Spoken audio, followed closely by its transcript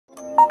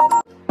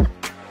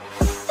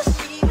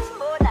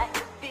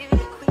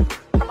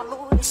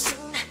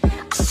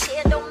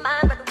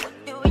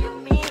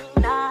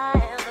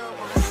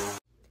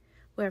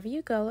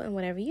you go and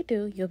whatever you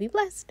do, you'll be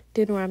blessed.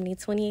 Deuteronomy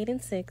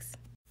 28:6.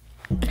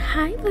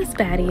 Hi, Blessed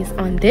Baddies.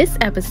 On this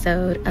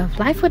episode of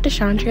Life with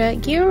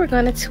DeShondrea, we're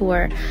going to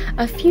tour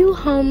a few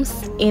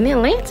homes in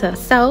Atlanta.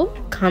 So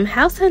come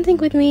house hunting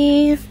with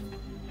me.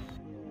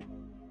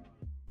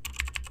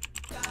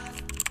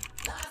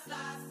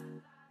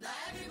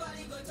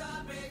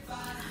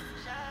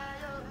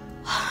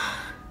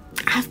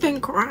 I've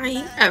been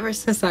crying ever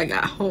since I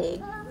got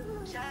home.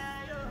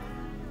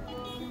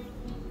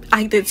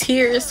 Like, the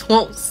tears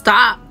won't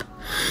stop.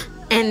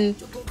 And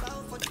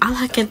all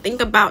I can think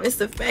about is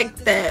the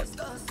fact that,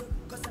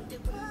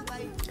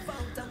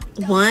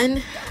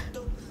 one,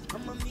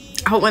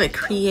 I want to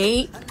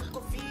create.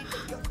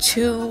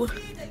 Two,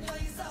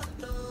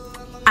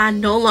 I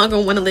no longer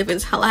want to live in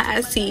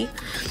Tallahassee.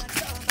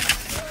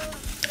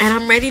 And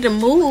I'm ready to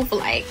move.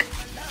 Like,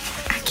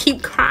 I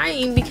keep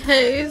crying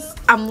because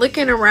I'm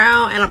looking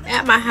around and I'm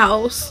at my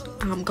house.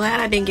 I'm glad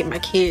I didn't get my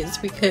kids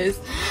because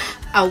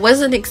I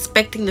wasn't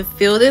expecting to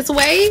feel this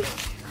way.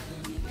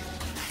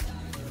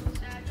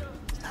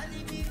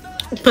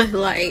 But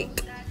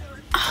like,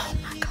 oh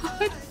my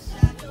God.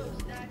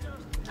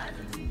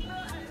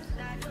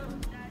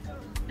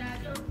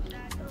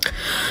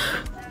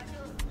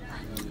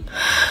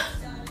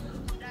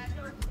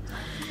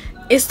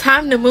 It's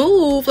time to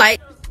move.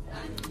 Like,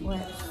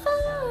 what's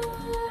up?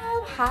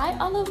 Hi,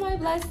 all of my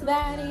blessed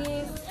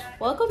baddies.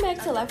 Welcome back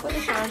to Life with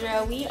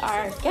DeShondrea. We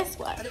are, guess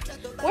what?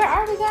 Where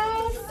are we,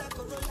 guys?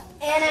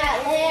 In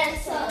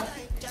Atlanta.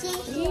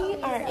 We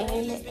are in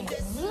Atlanta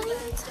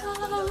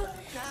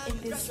in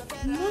this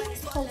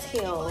nice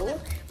hotel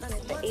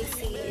with the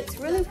AC. It's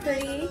really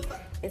pretty.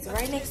 It's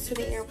right next to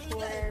the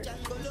airport. I'll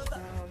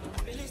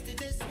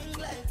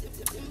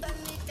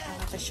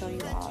have to show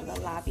you all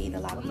the lobby. The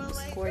lobby is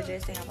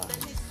gorgeous. They have a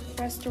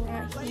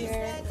restaurant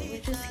here. We're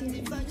just here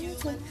in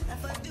Atlanta.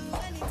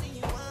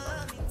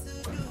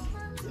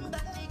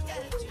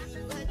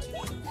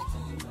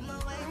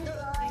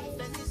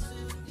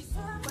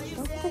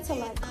 Don't forget to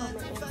like,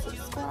 comment, and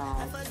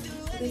subscribe.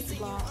 This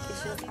vlog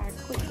is just our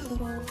quick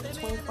little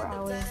 24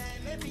 hours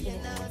in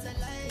Atlanta,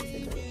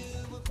 basically.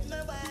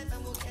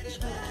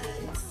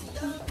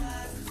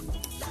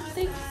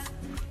 Thanks.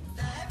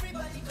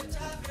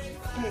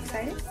 Are you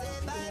excited?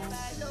 Yeah.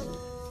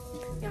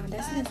 Y'all,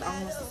 Destiny is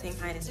almost the same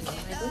height as me.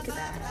 Like, look at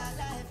that.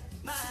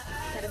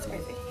 That is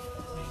crazy.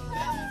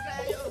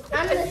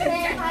 I'm the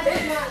same height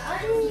as my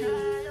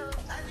auntie.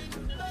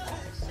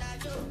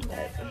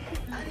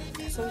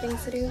 Some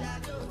things to do.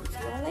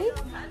 Late.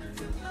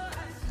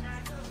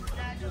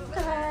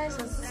 Guys,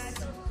 this is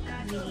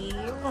the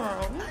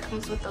room.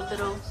 Comes with a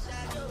little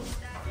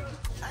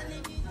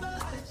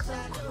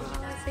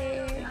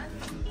closet.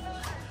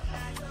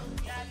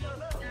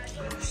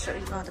 I'll show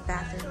you all the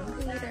bathroom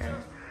later.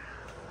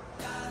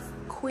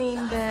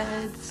 Queen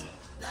beds.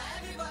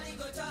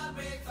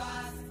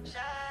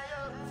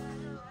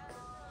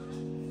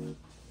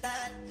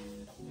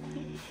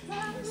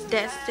 It's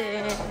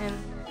Destin.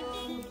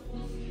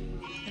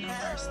 And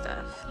all our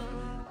stuff.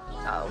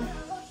 So,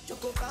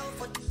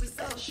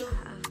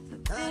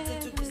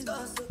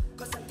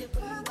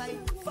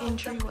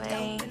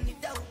 entryway, and then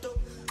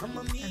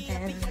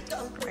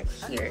right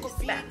here is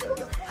the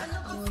bathroom.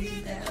 I'll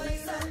do that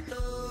later.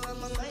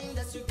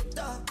 This is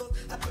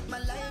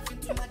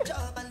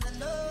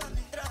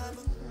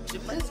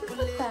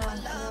the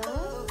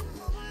bathroom.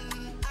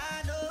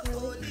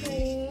 Really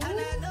clean.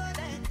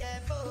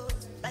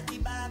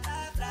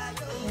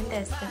 And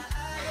Destin.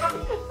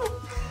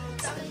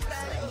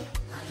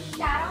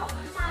 Shout out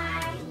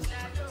my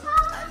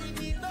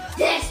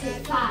Disney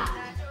Pie.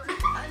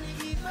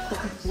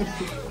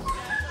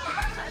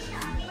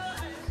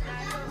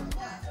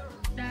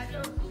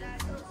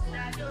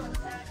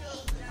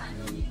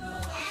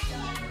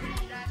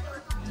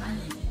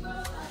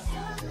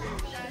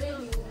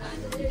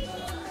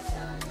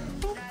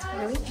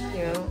 Really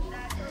cute.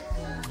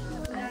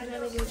 I had a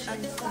really good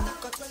chance. I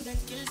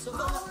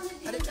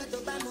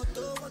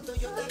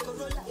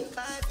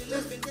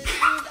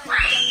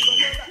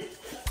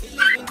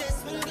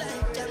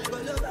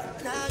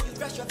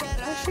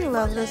actually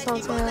love this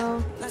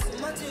hotel.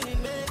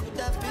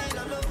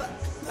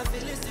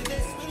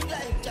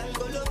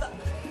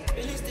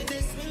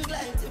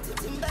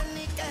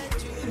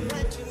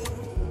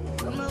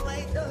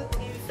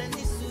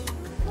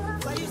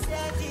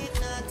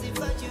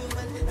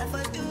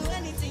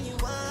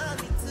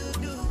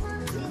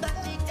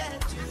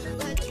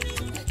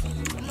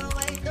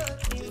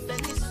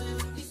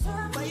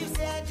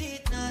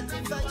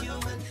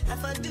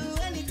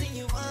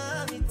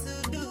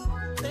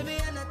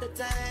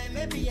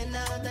 Maybe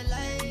another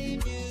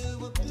life, you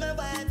will be my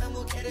wife and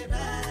we'll get it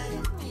right.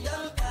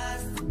 Young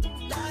past,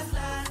 last.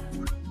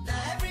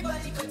 Now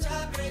everybody go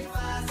to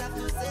breakfast. Have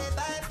to say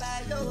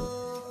bye-bye,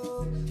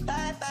 yo.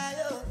 Bye-bye,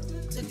 yo.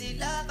 To the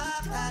love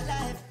of my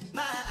life,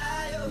 my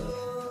eye,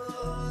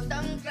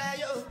 don't cry,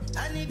 yo.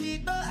 I need to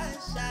go and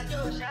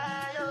shadow.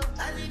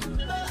 I need to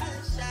go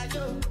and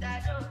shadow.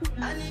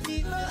 I need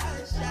to go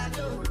and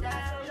shadow.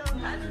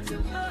 I need to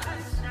go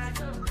and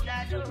shadow.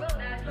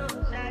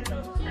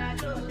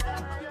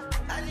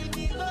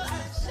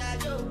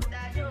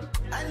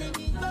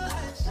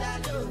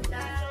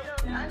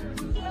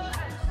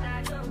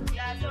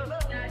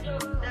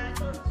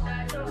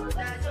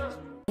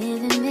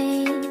 Giving me,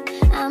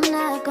 I'm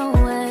not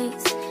gonna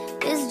waste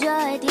this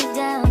joy deep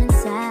down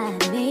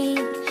inside me.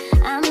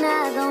 I'm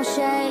not gonna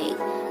shake.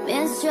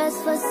 Been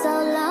stressed for so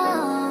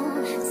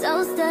long,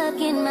 so stuck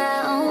in my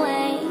own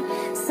way.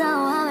 So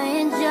I'ma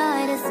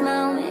enjoy this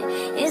moment.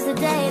 It's the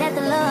day that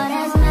the Lord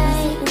has made.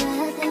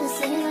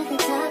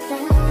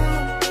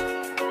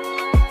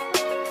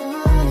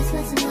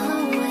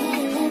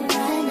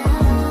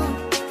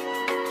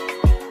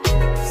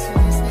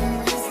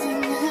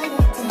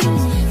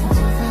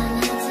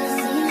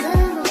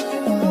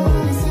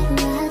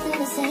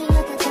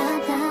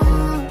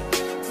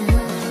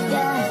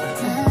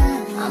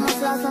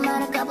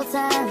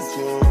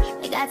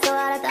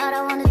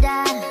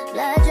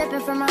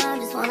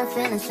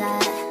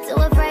 Inside. Too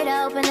afraid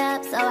to open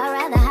up, so I'd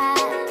rather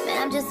hide.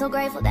 Man, I'm just so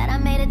grateful that I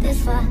made it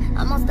this far.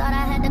 Almost thought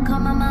I had to call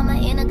my mama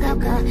in a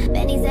cup car.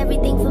 Betty's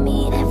everything for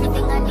me and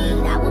everything I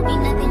need. I would be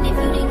nothing if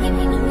you didn't give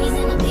me the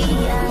reason to be.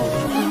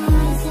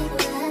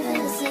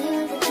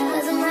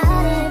 Cause I'm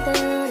riding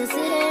through the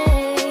city,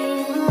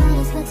 and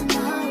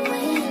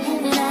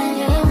I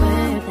ain't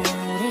worried about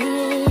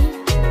it.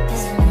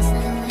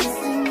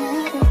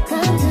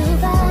 Come too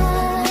far.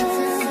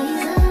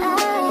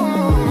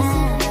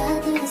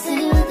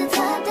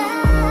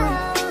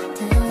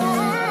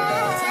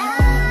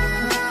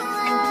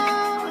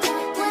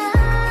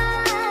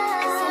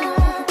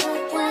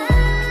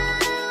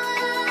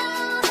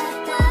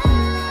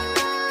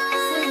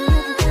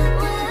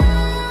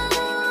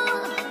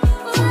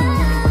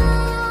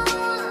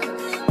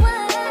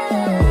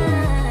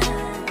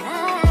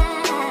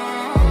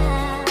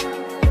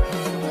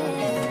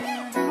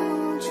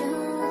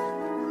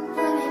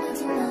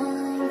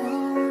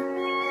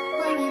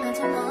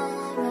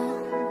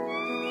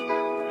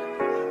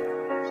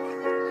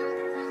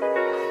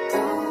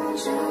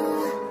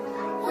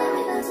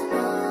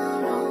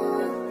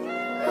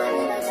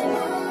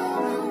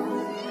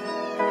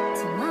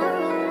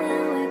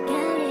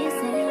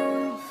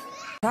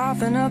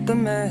 Soften up the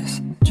mess,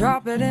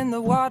 drop it in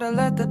the water,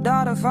 let the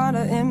daughter find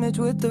her image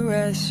with the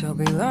rest. She'll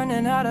be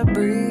learning how to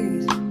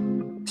breathe,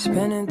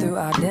 spinning through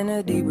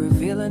identity,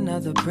 reveal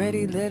another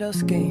pretty little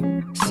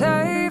scheme.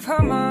 Save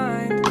her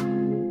mind,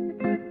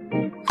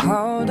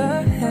 hold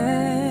her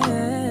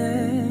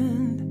hand,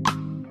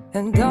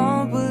 and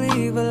don't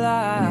believe a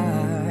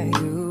lie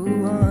you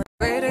want.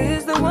 Greater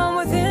is the one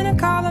within and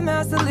call him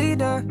as the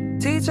leader.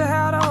 Teach her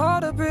how to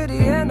hold a pretty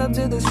hand up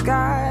to the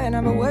sky, and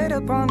never wait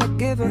upon the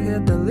giver. He'll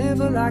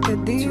deliver like a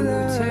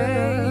dealer.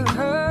 Take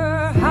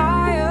her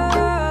higher,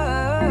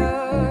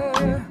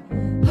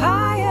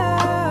 higher.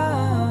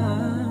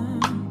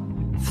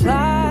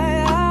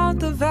 Fly out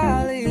the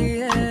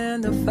valley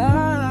and the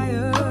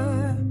fire.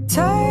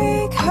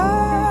 Take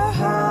her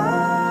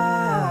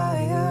higher,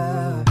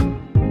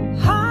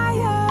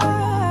 higher.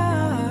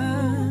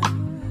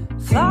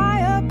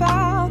 Fly up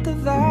out the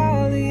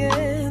valley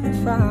and the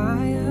fire.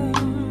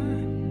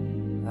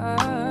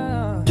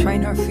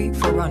 Train her feet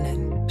for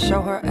running,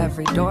 show her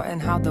every door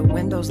and how the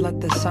windows let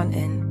the sun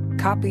in.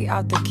 Copy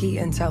out the key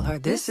and tell her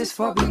this is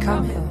for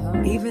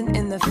becoming. Even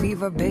in the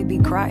fever, baby,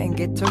 cry and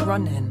get to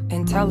running.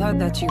 And tell her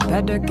that you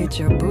better get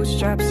your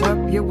bootstraps up.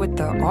 You're with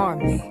the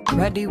army,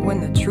 ready when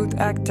the truth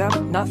act up.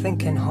 Nothing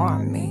can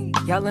harm me.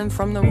 Yelling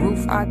from the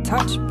roof I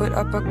touch, put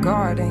up a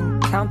guard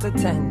and count to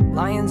 10.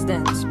 Lion's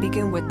den,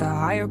 speaking with the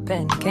higher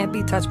pen. Can't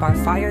be touched by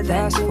fire.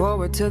 Fast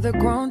forward to the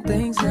grown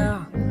things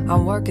now.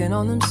 I'm working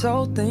on them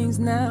soul things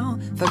now.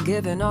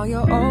 Forgiving all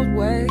your old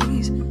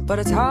ways, but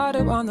it's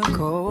harder on the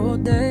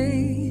cold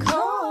days.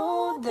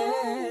 Cold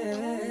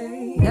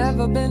days.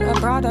 Never been a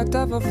product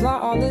of a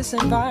flawless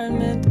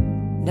environment.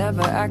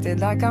 Never acted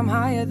like I'm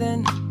higher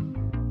than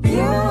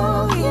you.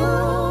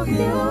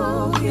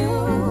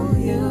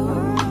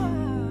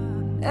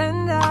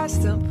 And I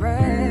still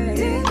pray,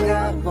 dear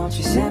God, won't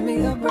you send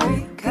me a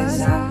break?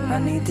 Cause I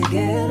need to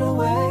get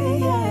away,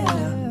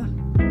 yeah.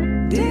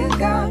 Dear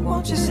God,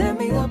 won't you send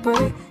me a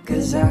break?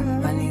 Cause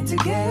I need to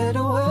get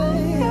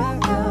away, yeah.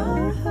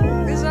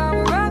 Cause I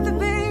would rather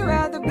be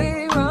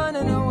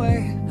running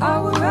away. I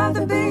would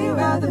rather be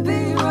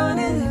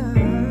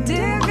running.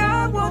 Dear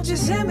God, won't you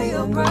send me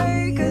a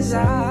break? Cause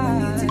I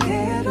need to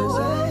get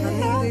away.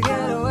 I need to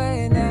get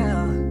away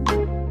now.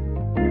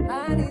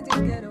 I need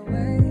to get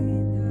away.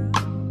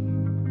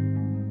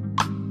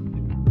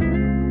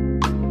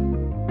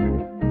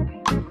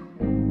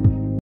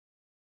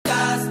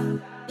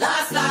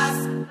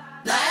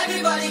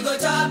 Everybody go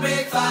to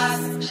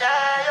breakfast.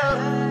 Shayo.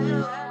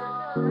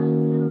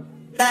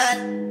 That.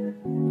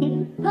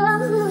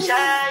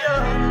 Shayo.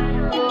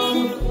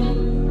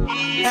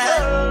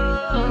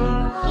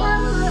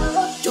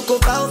 You go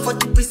bow for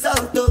the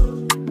result,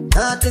 though.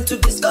 Nothing to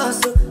discuss,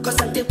 though. Cause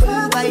I take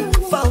one by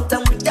default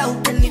and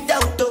without any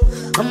doubt, though.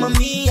 I'm a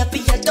me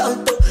happy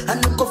adult, though. I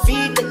no go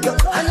feed the girl.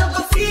 I no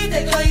go feed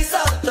the girl, it's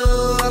out,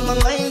 though. I'm a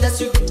mind that's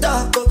you can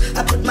talk, though.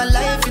 I put my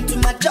life into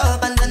my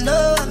job and I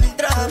know I'm in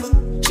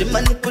trouble. She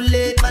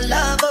manipulate my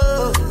love,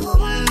 oh.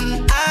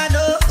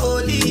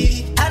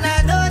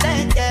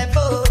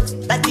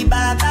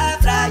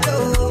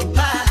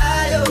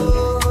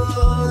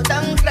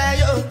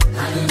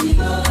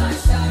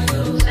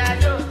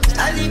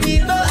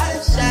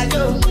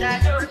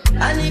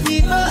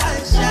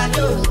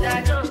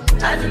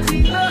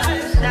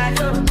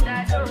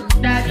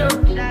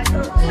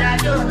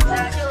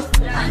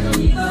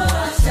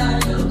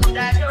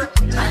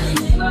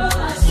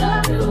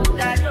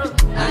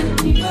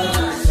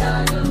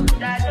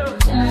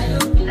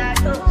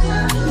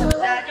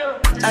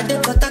 I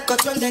did cut a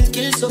cut then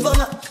kill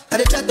Sovoma. I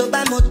did try to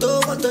buy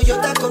moto,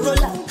 Toyota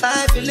Corolla.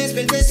 My feelings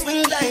been they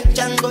swing like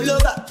Django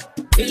Lover.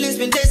 Feelings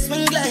been they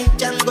swing like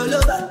Django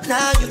Lover.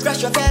 Now you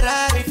crash your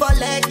Ferrari for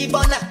leggy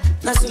bona.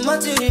 Now so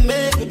much you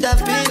remain, you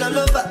have been all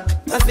over.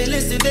 My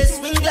feelings still they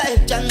swing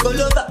like Django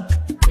Lover.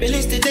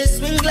 Feelings still they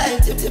swing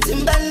like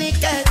Timbani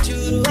at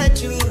you.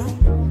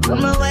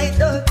 I'm a white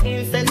dog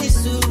in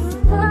Fenisu.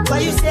 Why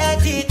you say I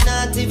did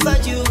nothing for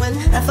you? And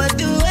if I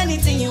do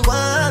anything you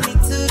want me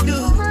to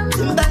do,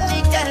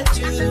 Timbani at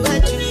you.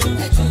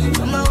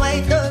 I'm a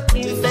white dog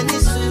in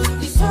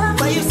Fenisu.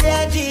 Why you say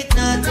I did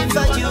nothing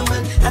for you?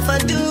 And if I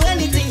do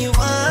anything you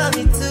want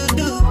me to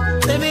do,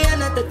 maybe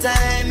another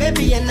time,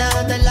 maybe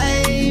another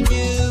life.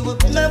 You will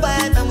be my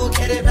wife and we'll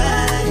get it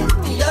right.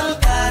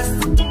 Don't cast,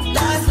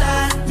 last.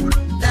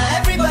 Now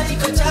everybody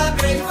could try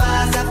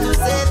breakfast. Have to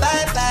say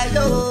bye-bye,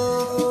 yo.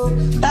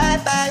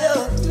 Bye-bye, yo.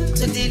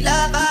 To the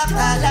love of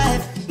my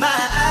life, my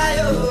eye,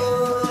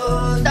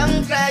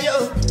 don't cry,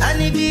 yo. I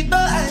need to go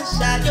and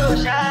shadow.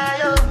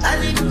 I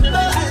need to go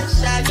and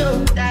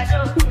shadow.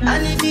 I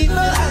need to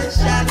go and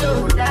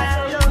shadow.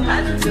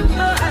 I need to go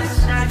and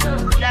shadow.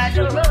 I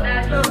need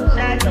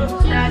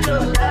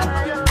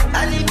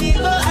to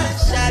go and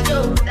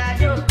shadow.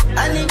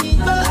 I need to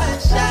go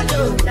and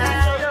shadow.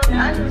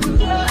 I need to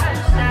go and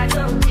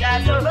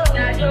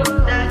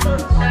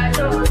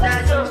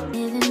shadow.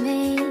 Living me,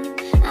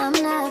 I'm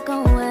not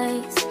gonna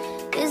waste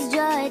this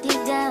joy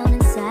deep down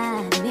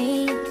inside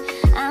me.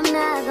 I'm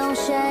not gonna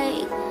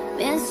shake.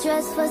 Been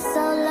stressed for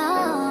so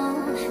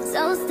long,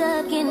 so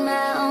stuck in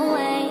my own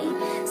way.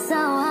 So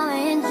I'ma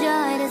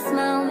enjoy this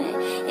moment.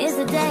 It's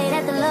the day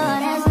that the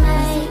Lord has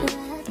made.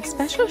 A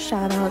special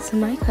shout out to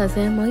my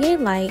cousin Moye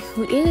Light,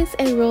 who is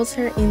a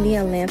realtor in the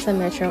Atlanta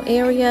metro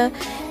area.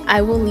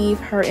 I will leave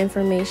her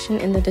information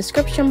in the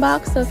description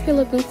box, so if you're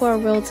looking for a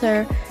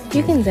realtor,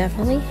 you can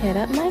definitely hit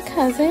up my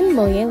cousin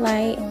Moye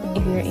Light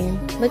if you're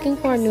looking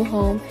for a new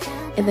home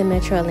in the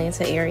metro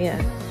Atlanta area.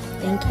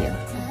 Thank you.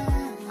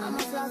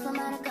 Almost lost my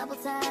mind a couple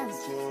times.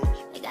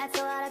 It got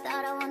so hot I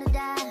thought I wanna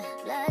die.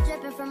 Blood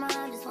dripping from my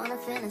arm, just wanna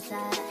feel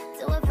inside.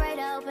 Too afraid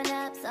to open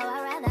up, so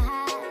I'd rather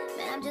hide.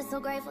 Man, I'm just so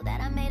grateful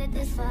that I made it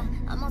this far.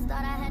 Almost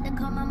thought I had to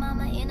call my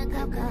mama in a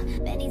cup car.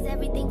 Betty's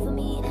everything for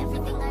me and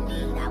everything I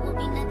need. I would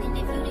be nothing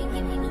if you didn't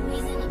give me the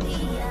reason to be.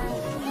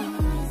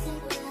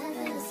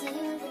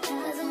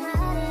 Cause I'm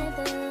riding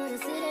through the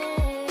city.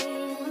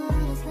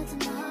 It's not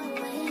tomorrow,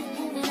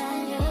 and I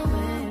ain't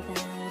worried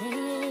about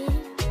it.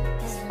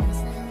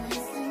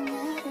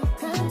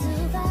 Come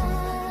too far.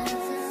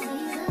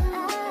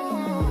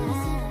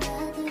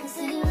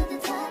 See with the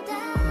top down.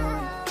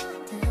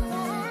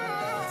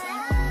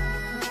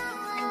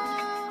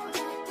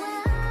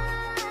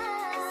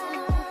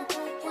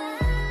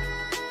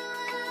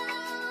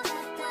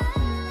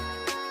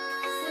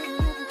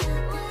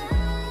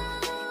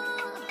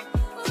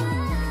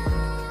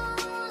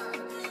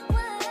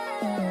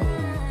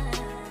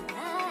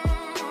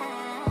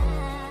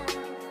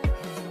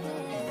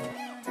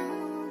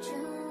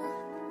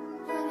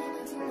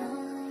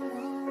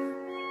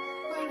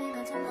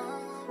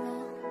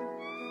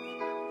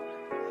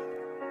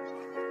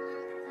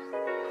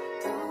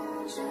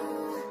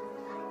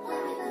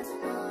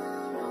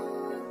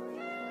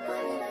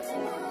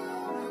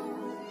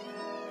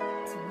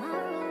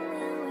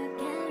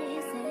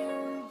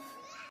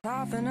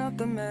 Soften up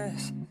the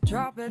mess,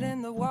 drop it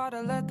in the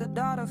water, let the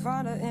daughter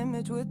find her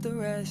image with the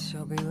rest.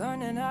 She'll be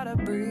learning how to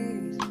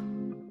breathe,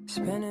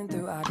 spinning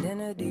through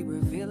identity,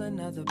 reveal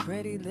another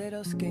pretty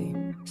little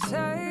scheme.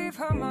 Save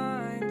her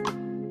mind,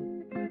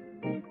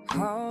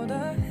 hold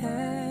her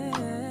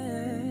hand,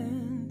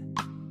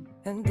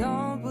 and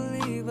don't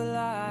believe a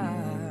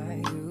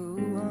lie you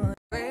want.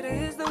 Greater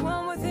is the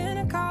one within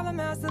and call him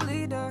as the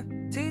leader.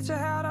 Teach her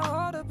how to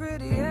hold a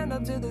pretty hand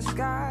up to the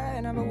sky,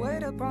 and never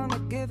wait upon the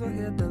giver.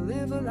 He'll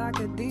deliver like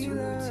a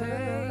dealer.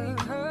 Take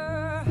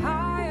her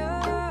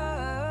higher,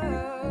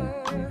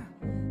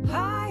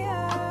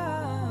 higher.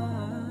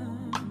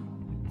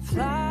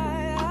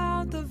 Fly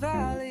out the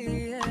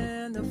valley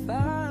and the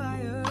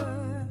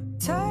fire.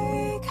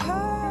 Take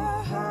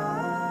her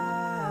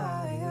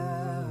higher,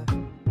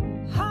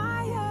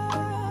 higher.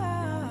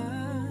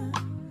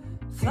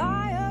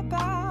 Fly up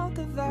out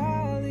the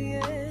valley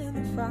and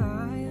the fire.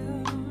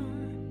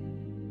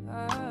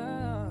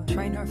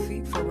 Train her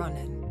feet for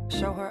running.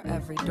 Show her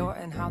every door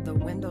and how the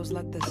windows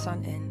let the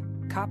sun in.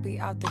 Copy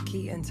out the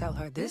key and tell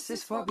her this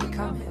is for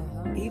becoming.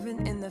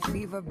 Even in the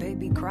fever,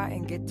 baby, cry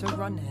and get to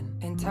running.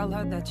 And tell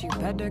her that you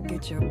better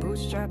get your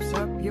bootstraps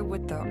up. You're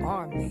with the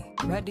army,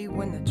 ready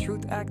when the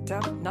truth act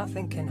up.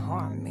 Nothing can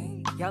harm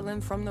me. Yelling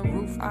from the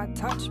roof I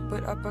touch,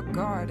 put up a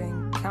guard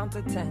and count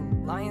to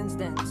 10. Lion's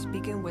den,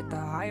 speaking with the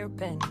higher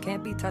pen.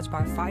 Can't be touched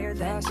by fire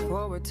then. Fast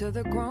forward to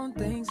the grown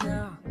things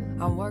now.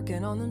 I'm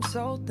working on them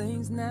soul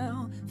things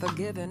now,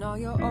 forgiving all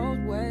your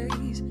old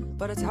ways,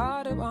 but it's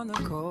harder on the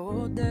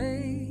cold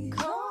days.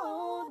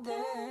 Cold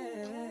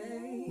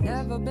days.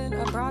 Never been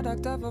a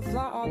product of a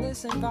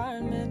flawless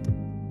environment.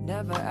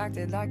 Never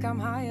acted like I'm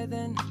higher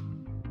than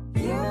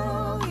you.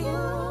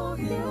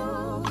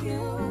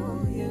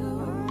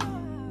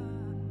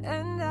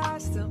 And I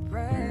still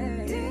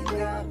pray, dear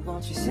God,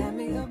 won't you send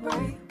me a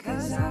break?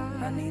 Cause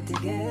I need to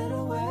get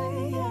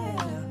away,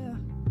 yeah.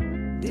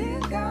 Dear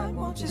God,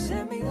 won't you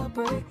send me a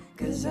break?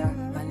 Cause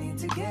I need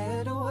to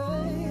get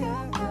away,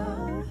 yeah.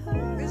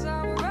 Cause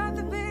I would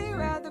rather be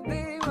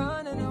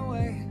running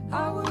away.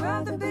 I would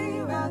rather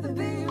be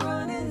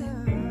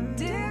running.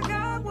 Dear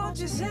God, won't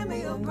you send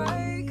me a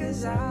break?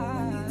 Cause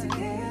I need to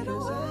get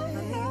away.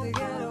 I need to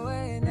get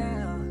away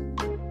now.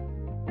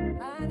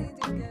 I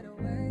need to get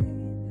away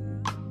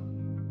now.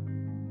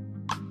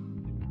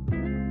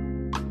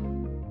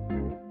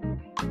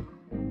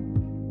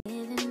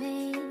 Giving me,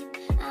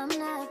 I'm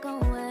not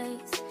gonna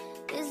waste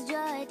this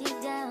joy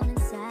deep down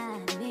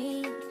inside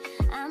me.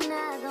 I'm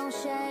not gonna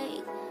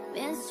shake.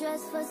 Been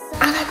stressed for so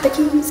long. I got the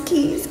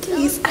keys.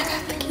 I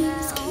got the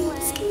keys.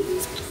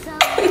 So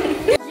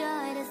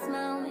enjoy this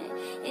moment.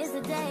 It's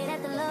the day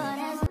that the Lord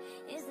has.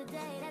 It's the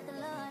day that the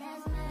Lord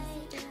has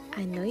made.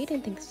 I know you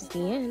didn't think this was the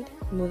end.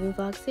 Moving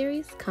vlog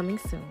series coming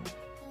soon.